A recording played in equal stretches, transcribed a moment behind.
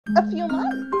A few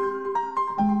months.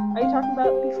 Are you talking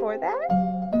about before that?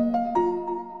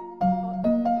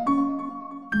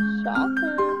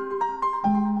 Shocker.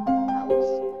 That was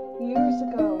years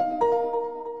ago.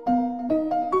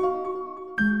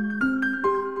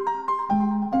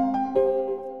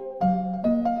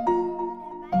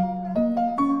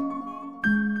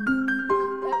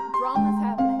 Drama's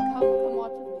happening. Come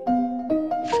watch with me.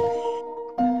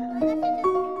 What if it just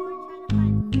people are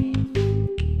trying to find fish?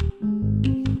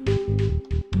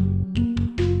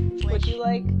 Would you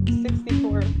like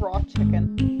 64 raw chicken?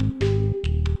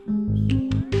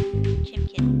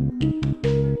 Chimkin.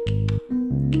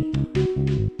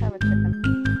 Have a chicken.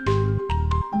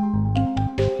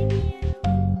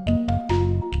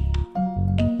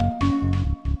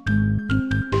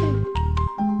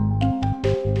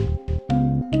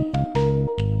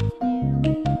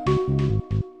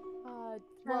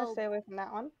 Trying to stay away from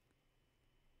that one.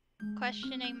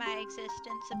 Questioning my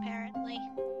existence, apparently.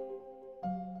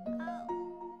 Oh.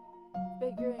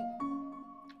 Figuring.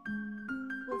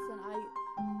 Listen,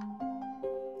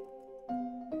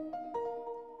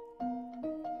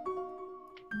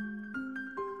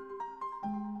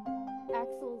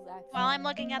 Axel's actually. While I'm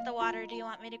looking at the water, do you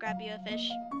want me to grab you a fish?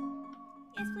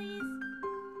 Yes, please.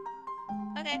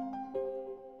 Okay.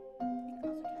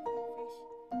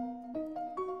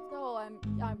 So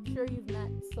I'm sure you've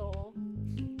met Soul.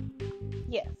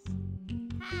 Yes.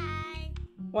 Hi.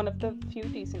 One of the few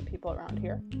decent people around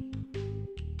here.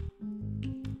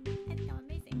 That's so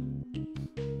amazing.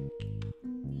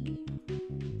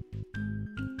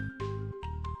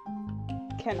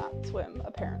 Cannot swim,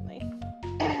 apparently.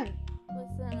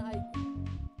 Listen,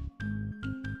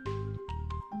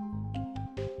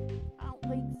 I don't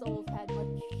think Soul's had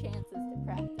much chances to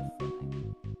practice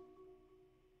swimming.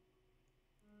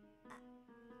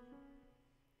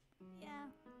 Yeah.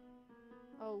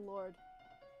 Oh Lord.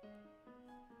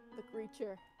 The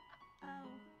creature. Oh.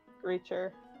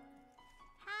 Creature.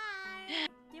 Hi.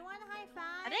 Do you want a high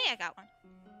five? I think I got one.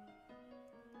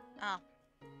 Oh.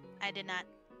 I did not.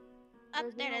 Oh,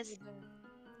 There's there one it is. over there.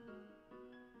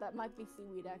 That might be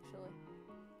seaweed, actually.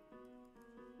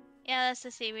 Yeah, that's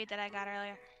the seaweed that I got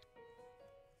earlier.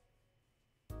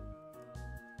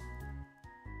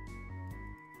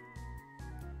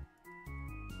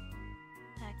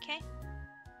 Okay.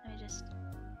 Let me just...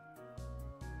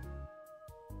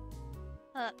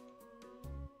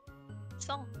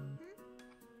 Soul.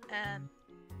 There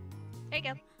you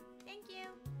go. Thank you.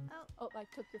 Oh, I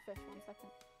took your fish 1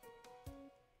 second.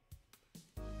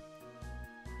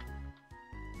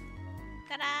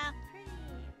 Ta-da! Pretty.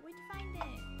 Where'd you find it?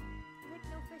 There's like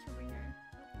no fish over here.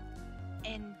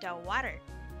 In the water.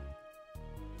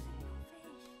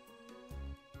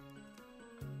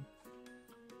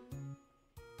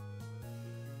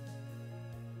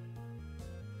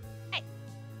 Hey.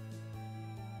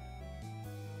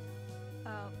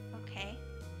 Oh, okay.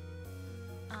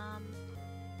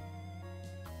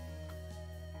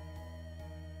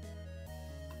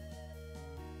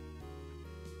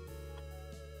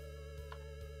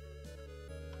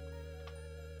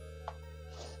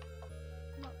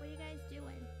 What were you guys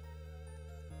doing?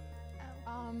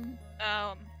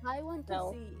 I went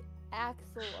to see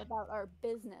Axel about our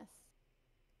business.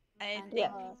 And,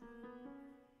 yeah.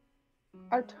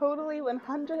 Our totally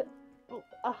 100%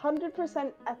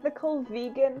 ethical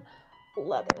vegan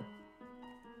leather.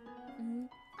 Mm-hmm.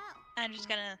 Oh. I'm just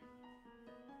gonna...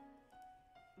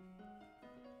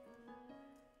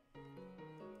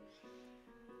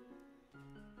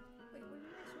 Wait, where did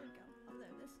my sword go? Oh, there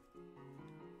it is.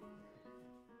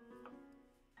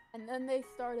 And then they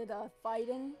started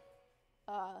fighting.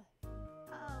 Oh.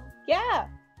 Yeah,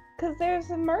 because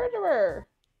there's a murderer.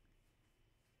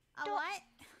 A what?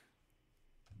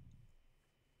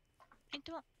 I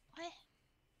don't... What?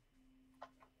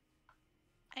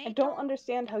 I don't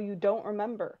understand how you don't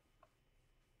remember.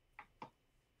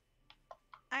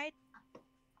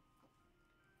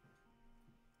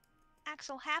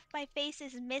 Axel, half my face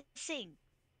is missing.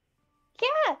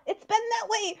 Yeah, it's been that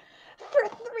way for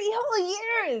 3 whole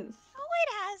years. No, it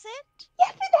hasn't.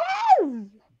 Yes, it has.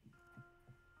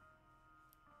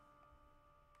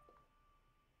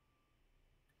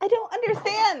 I don't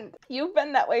understand. You've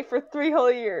been that way for 3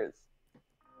 whole years.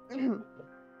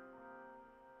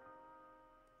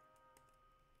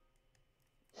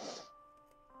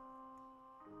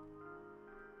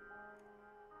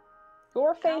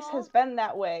 Your face has been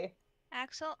that way.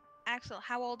 Axel,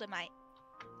 how old am I?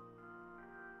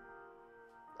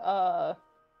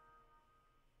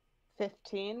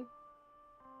 15.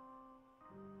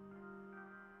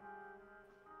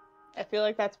 I feel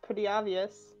like that's pretty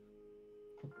obvious.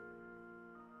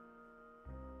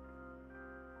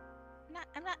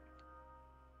 I'm not.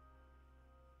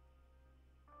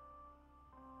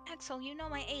 Axel, you know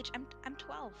my age. I'm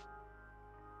 12.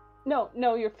 No,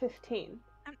 you're 15.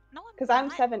 No, Because I'm I'm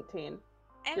not. 17.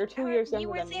 You're 2 years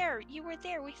younger than me. You were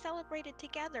there. We celebrated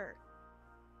together.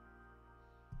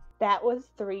 That was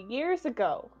 3 years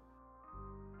ago.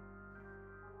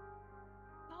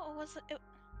 No, it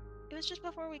was just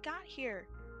before we got here.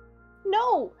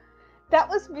 No! That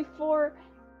was before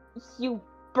you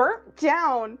burnt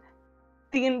down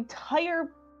the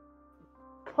entire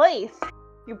place.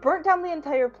 You burnt down the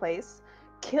entire place,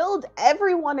 killed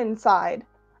everyone inside.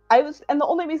 And the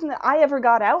only reason that I ever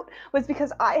got out was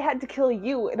because I had to kill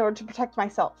you in order to protect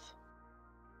myself.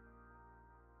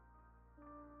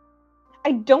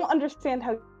 I don't understand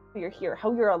how you're here,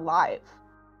 how you're alive.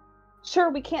 Sure,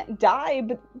 we can't die,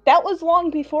 but that was long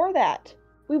before that.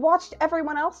 We watched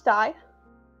everyone else die.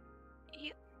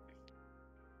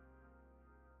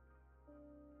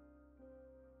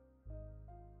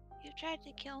 You tried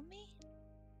to kill me?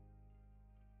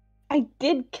 I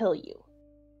did kill you.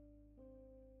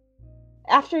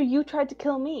 After you tried to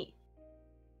kill me.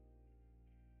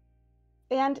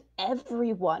 And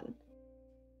everyone.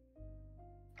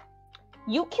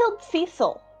 You killed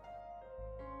Cecil.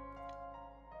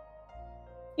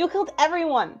 You killed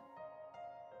everyone.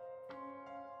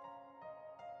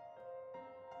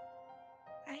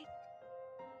 I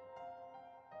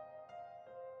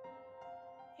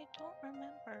don't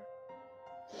remember.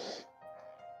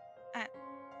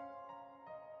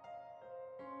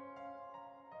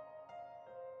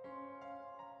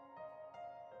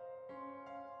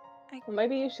 Well,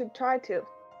 maybe you should try to.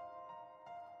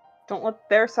 Don't let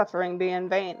their suffering be in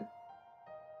vain.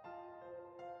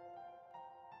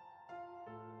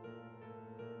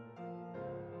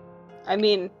 I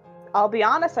mean, I'll be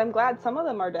honest, I'm glad some of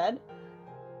them are dead.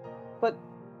 But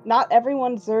not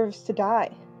everyone deserves to die.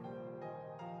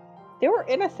 There were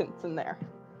innocents in there.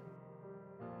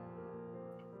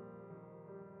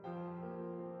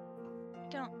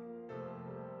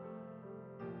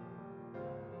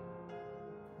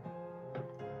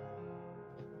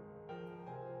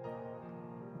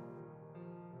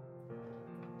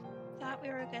 Thought we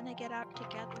were gonna get out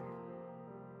together.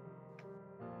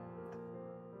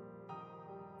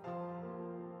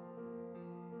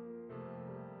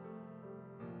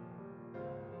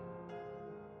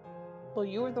 Well,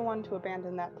 you were the one to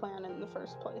abandon that plan in the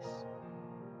first place.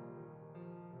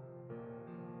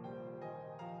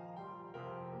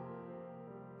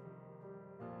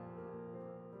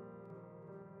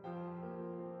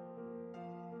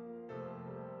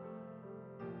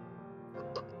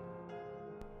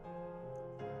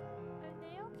 Are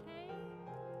they okay?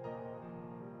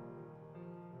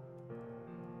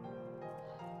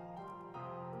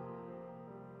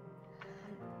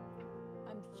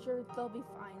 I'm sure they'll be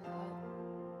fine,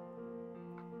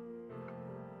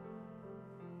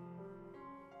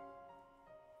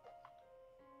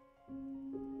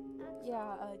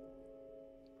 yeah,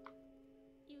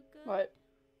 you good? What?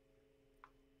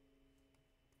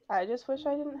 I just wish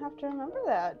I didn't have to remember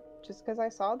that, just because I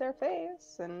saw their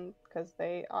face, and because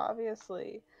they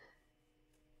obviously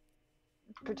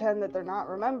pretend that they're not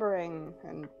remembering,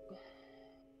 and...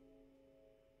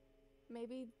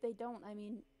 Maybe they don't. I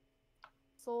mean,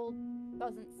 Soul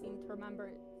doesn't seem to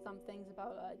remember some things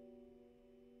about what?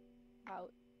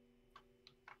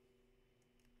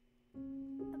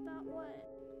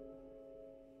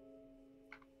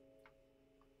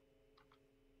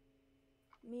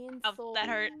 Me and Oh, Soul. that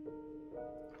hurt.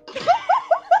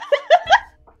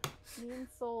 Me and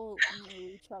Soul knew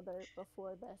each other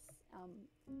before this,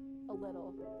 a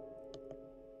little.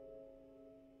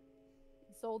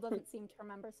 Soul doesn't seem to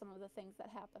remember some of the things that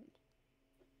happened.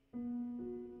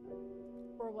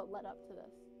 Or what led up to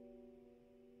this.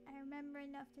 I remember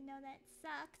enough to know that it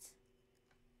sucked.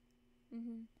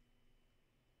 Mm-hmm.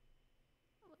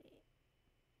 Wait.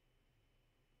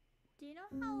 Do you know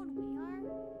how old we are?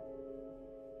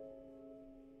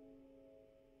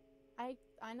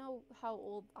 I know how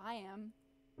old I am.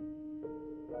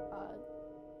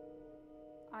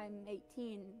 I'm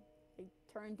 18. I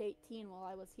turned 18 while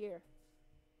I was here.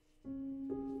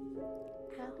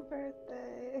 Happy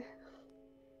birthday.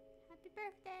 Happy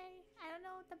birthday. I don't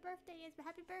know what the birthday is, but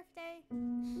happy birthday.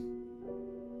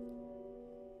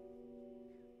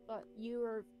 But you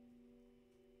were...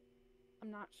 I'm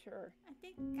not sure. I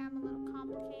think I'm a little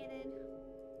complicated.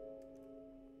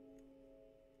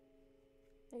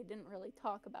 They didn't really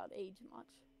talk about age much.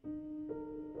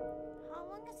 How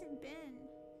long has it been?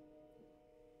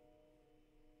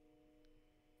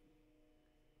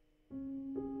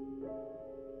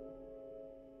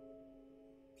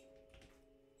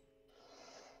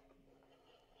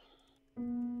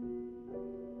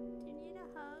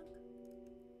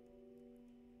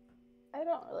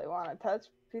 want to touch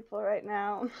people right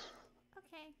now.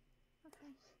 Okay.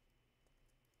 Okay.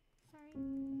 Sorry.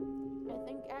 I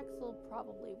think Axel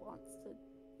probably wants to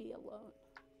be alone.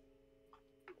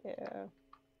 Yeah.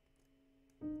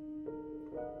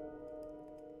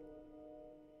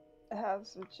 Have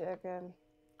some chicken.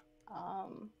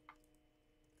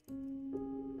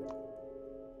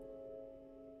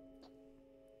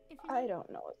 I don't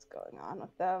know what's going on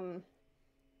with them.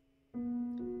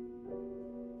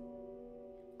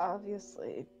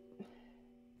 Obviously.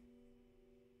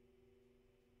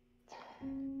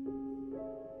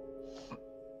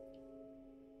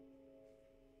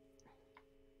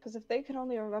 Because if they can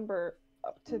only remember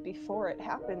up to before it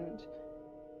happened.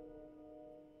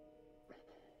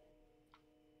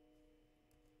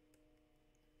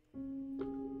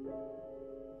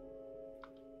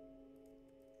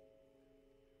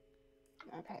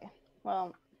 Okay,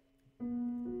 well. You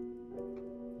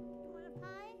want a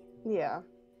pie? Yeah,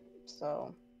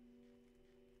 so.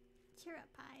 Cheer up,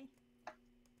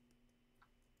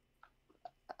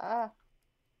 pie.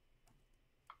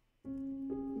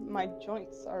 My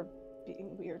joints are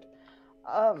being weird.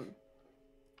 My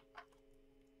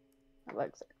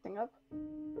legs are acting up.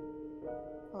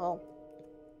 Well,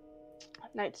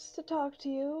 nice to talk to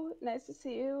you. Nice to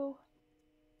see you.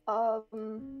 I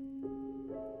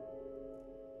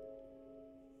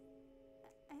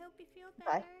hope you feel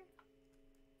better. Bye.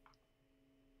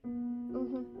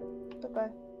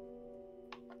 Bye-bye.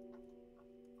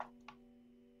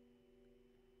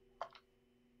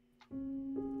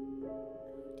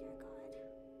 Oh dear God.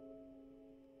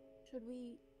 Should we,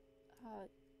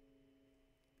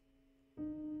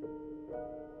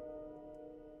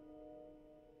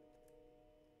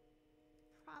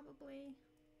 Probably.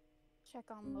 check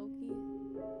on Lokie?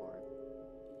 Or...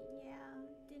 Yeah.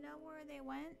 Do you know where they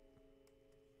went?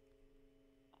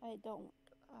 I don't,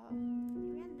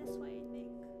 They ran this way, I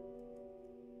think.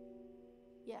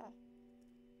 yeah.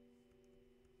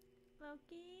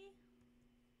 Lokie?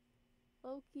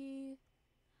 Lokie...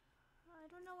 I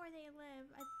don't know where they live.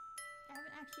 I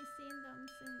haven't actually seen them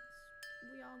since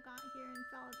we all got here and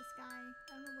fell out of the sky.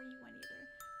 I don't know where you went either.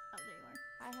 Oh, there you are.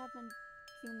 I haven't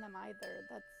seen them either.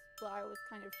 That's why I was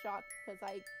kind of shocked, because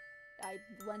I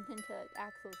went into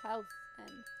Axel's house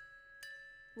and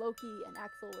Lokie and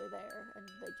Axel were there and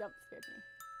they jump scared me.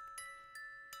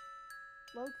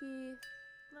 Lokie...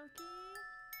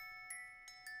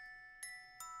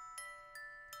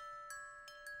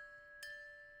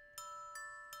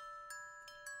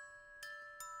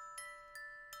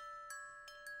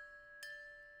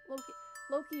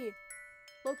 Lokie?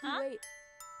 Lokie, Huh? wait.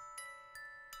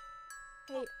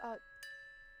 Hey, are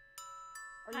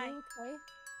Hi. you okay?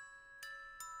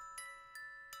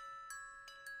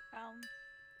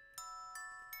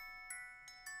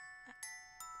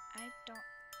 I don't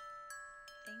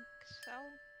think so.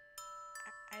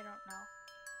 I don't know.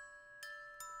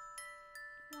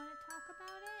 You want to talk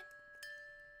about it?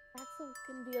 Axel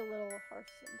can be a little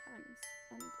harsh sometimes,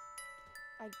 and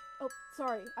oh,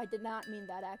 sorry, I did not mean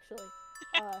that, actually.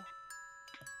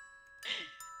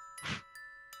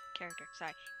 Character,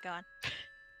 sorry. Go on.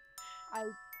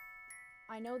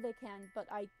 I know they can, but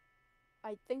I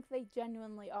think they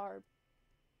genuinely are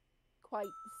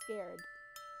quite scared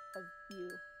of you.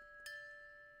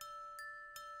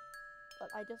 But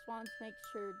I just wanted to make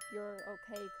sure you're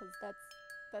okay, because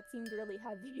that seemed really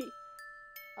heavy.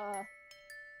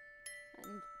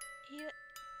 And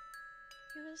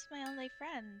He was my only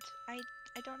friend. I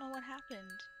don't know what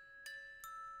happened.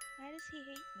 Why does he hate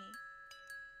me?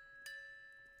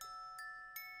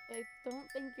 I don't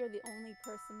think you're the only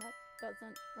person that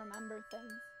doesn't remember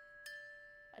things.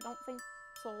 I don't think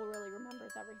Soul really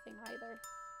remembers everything either.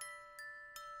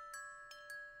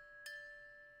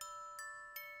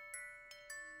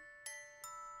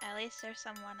 At least there's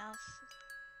someone else.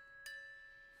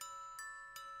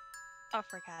 Oh,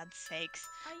 for God's sakes.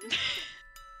 Are you...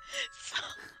 So...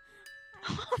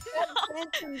 how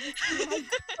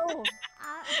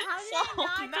did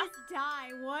I not just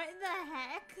die? What the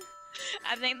heck?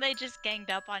 I think they just ganged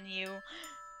up on you.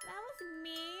 That was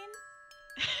mean.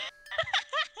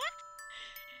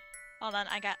 Hold on,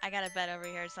 I got a bed over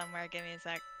here somewhere. Give me a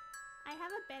sec. I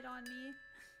have a bed on me.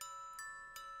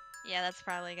 Yeah, that's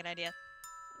probably a good idea.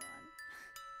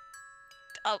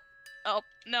 Hold on. Oh,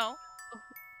 no.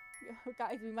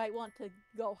 Guys, we might want to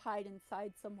go hide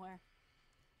inside somewhere.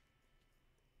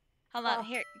 Hold on,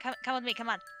 here, come with me, come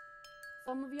on.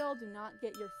 Some of y'all do not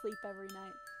get your sleep every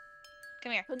night.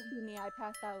 Come here. Couldn't be me, I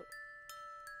pass out.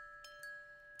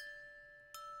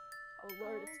 Oh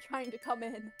Lord, it's trying to come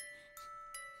in.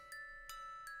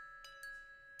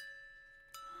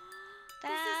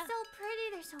 This is so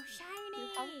pretty. are so shiny.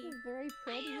 Your house is very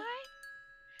pretty.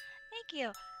 Thank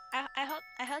you. I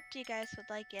hoped you guys would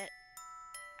like it.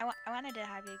 I wanted to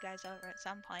have you guys over at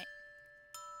some point.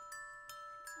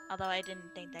 So Although I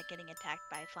didn't think that getting attacked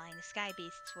by flying sky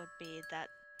beasts would be that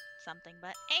something,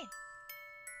 but hey!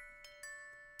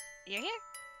 You're here?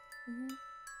 Mm-hmm.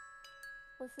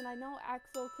 Listen, I know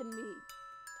Axel can be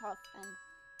tough,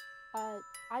 and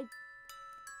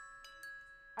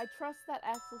I trust that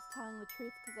Axel's telling the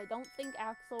truth, because I don't think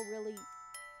Axel really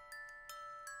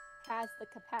has the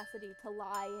capacity to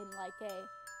lie in like a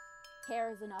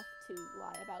cares enough to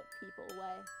lie about people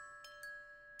way.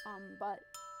 But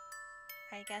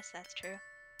I guess that's true.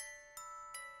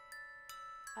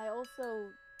 I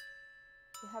also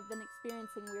have been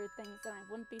experiencing weird things, and I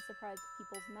wouldn't be surprised if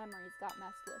people's memories got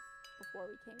messed with before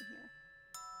we came here.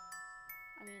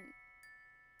 I mean,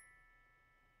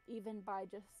 even by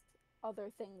just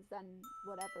other things than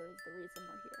whatever is the reason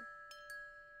we're here.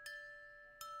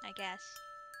 I guess.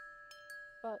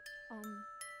 But,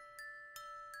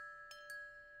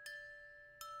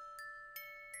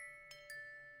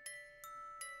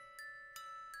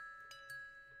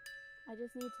 I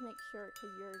just need to make sure, because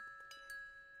you're...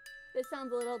 This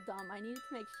sounds a little dumb. I need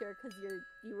to make sure, because you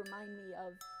remind me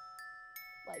of,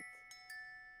 like,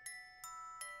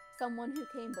 someone who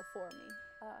came before me.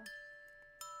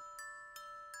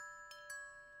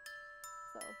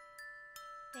 So,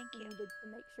 Thank I you. needed to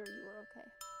make sure you were okay.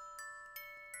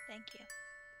 Thank you.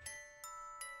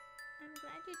 I'm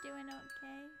glad you're doing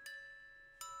okay.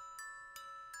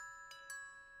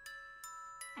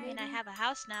 I mean, I have a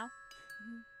house now.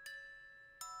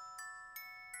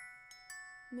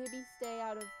 Maybe stay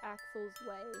out of Axel's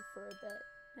way for a bit,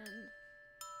 and...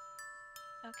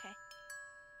 Okay.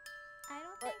 I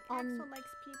don't But, think Axel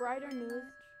likes people brighter very news. much.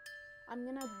 I'm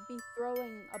gonna be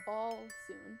throwing a ball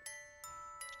soon.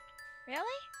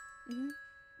 Really?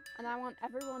 And I want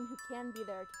everyone who can be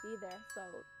there to be there, so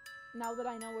now that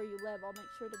I know where you live, I'll make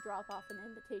sure to drop off an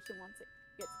invitation once it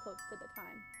gets close to the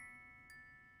time.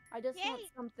 I just want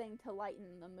something to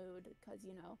lighten the mood, because,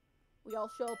 you know, we all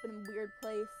show up in a weird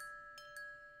place.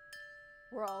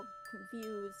 We're all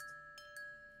confused.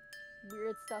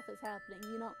 Weird stuff is happening,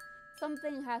 you know?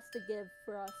 Something has to give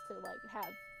for us to, like,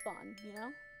 have fun, you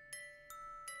know?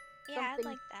 Yeah, Something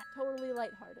I'd like that. totally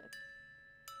lighthearted.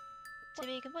 To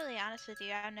be completely honest with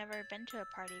you, I've never been to a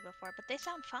party before, but they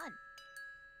sound fun.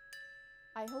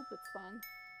 I hope it's fun.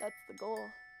 That's the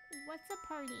goal. What's a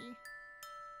party?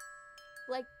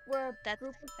 Like, we're a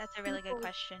group of That's a really good people-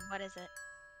 question. What is it?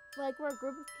 Like, we're a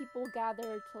group of people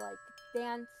gathered to, like,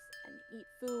 dance and eat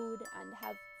food and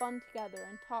have fun together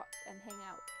and talk and hang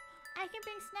out. I can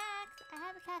bring snacks. I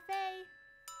have a cafe.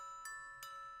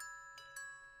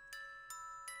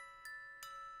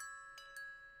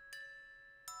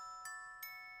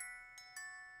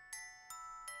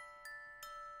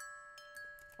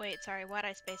 Wait, sorry, what?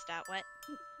 I spaced out. What?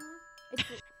 Huh?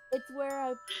 It's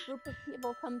where a group of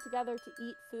people come together to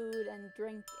eat food and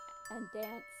drink and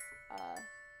dance,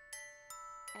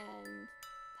 and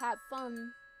have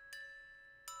fun.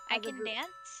 I as a can group.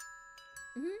 dance?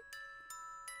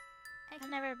 I've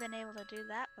never been able to do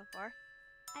that before.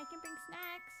 I can bring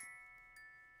snacks.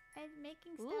 I'm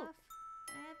making Ooh. stuff.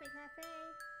 And I have a cafe.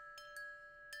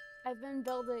 I've been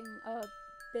building a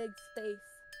big space.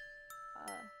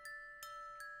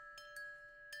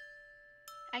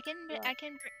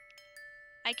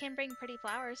 I can bring pretty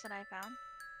flowers that I found.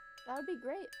 That would be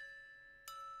great.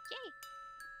 Yay!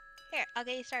 Here, I'll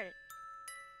get you started.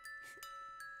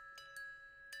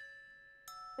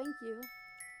 Thank you.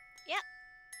 Yep.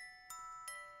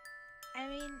 I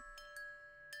mean,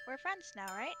 we're friends now,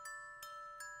 right?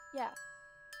 Yeah.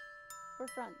 We're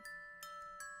friends.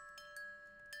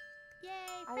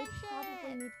 Yay, I friendship!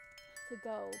 probably need to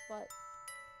go, but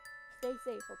stay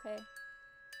safe, okay?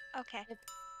 Okay. If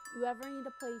you ever need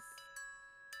a place,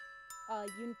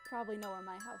 you probably know where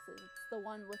my house is. It's the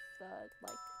one with the,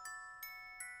 like,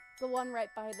 the one right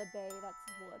by the bay that's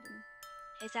wooden.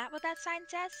 Is that what that sign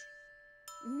says?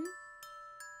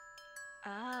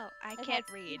 Oh, I can't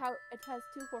read. It has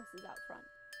 2 horses out front.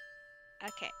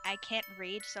 Okay, I can't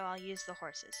read, so I'll use the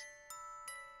horses.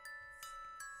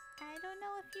 I don't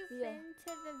know if you've Yeah. been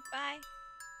to the... Bye.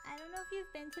 I don't know if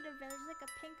you've been to the village, like a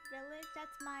pink village.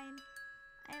 That's mine.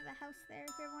 I have a house there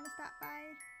if you ever want to stop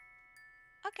by.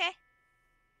 Okay.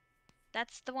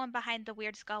 That's the one behind the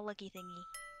weird skull looky thingy,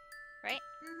 right?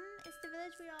 It's the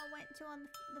village we all went to on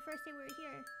the first day we were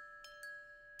here.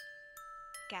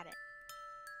 Got it.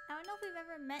 I don't know if we've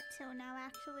ever met till now,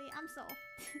 actually. I'm Sol.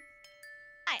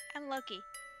 Hi, I'm Loki.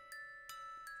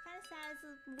 Kind of sad. It's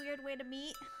a weird way to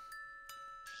meet.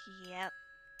 Yep.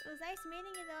 It was nice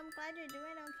meeting you, though. I'm glad you're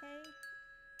doing okay.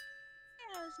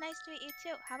 Yeah, it was nice to meet you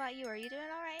too. How about you? Are you doing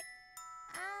all right?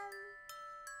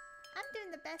 I'm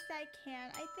doing the best I can.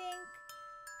 I think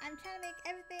I'm trying to make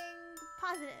everything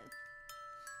positive.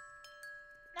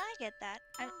 No, I get that.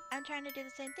 I'm trying to do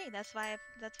the same thing. That's why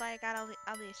I got all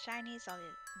these shinies, all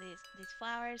these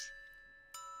flowers,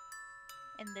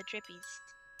 and the drippies.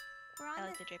 I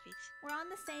like the drippies. We're on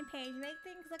the same page. Make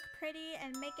things look pretty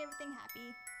and make everything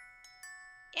happy.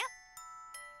 Yep.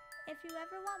 If you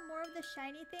ever want more of the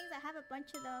shiny things, I have a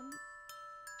bunch of them.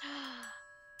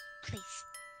 Please.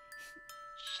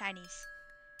 Shinies.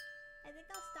 I think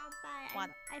I'll stop by.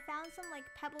 One. I found some like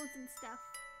pebbles and stuff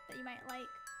that you might like.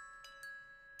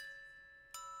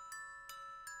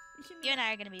 You and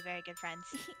I are gonna be very good friends.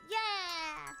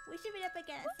 Yeah! We should meet up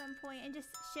again at some point and just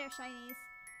share shinies.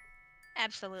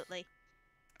 Absolutely.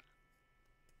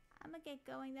 I'm gonna get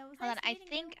going though. Hold on, I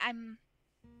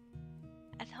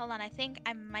think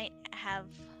I might have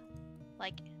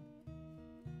like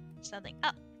something.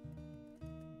 Oh.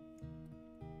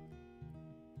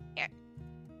 Here.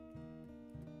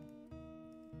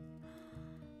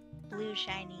 Blue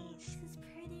shinies. This is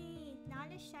pretty.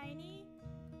 Not as shiny,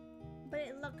 but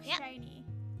it looks shiny.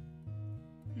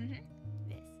 Mhm.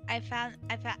 This. I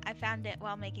found it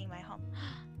while making my home.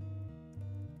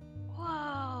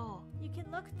 Whoa! You can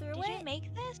look through Did it. you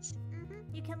make this?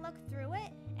 You can look through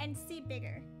it and see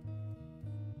bigger.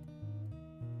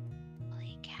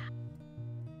 Holy cow!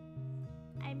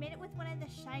 I made it with one of the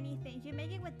shiny things. You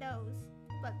make it with those,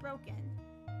 but broken.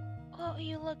 Oh,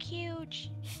 you look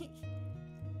huge.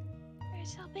 You're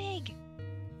so big.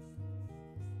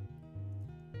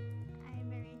 I'm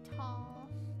very tall.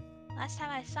 Last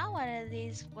time I saw one of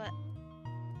these,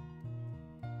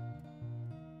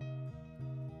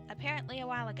 apparently a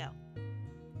while ago.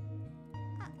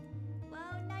 Huh.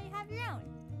 Well, now you have your own.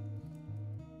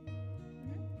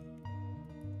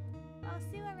 I'll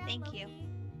see you around, Thank Lokie. you.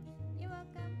 You're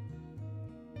welcome.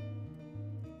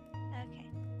 Okay.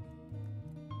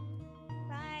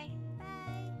 Bye.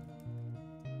 Bye.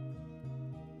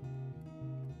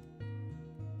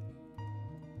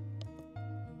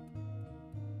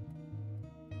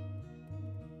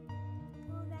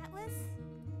 Well, that was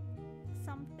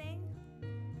something.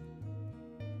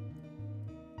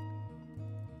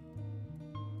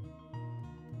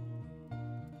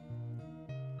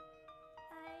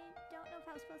 I don't know if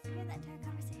I was supposed to hear that entire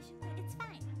conversation, but it's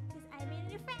fine, because I made a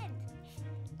new friend.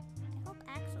 I hope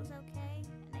Axel's okay,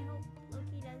 and I hope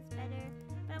Lokie does better,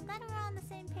 but I'm glad we're all on the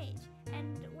same page,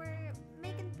 and we're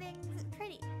making things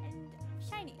pretty and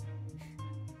shiny.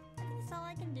 I think that's all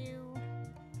I can do.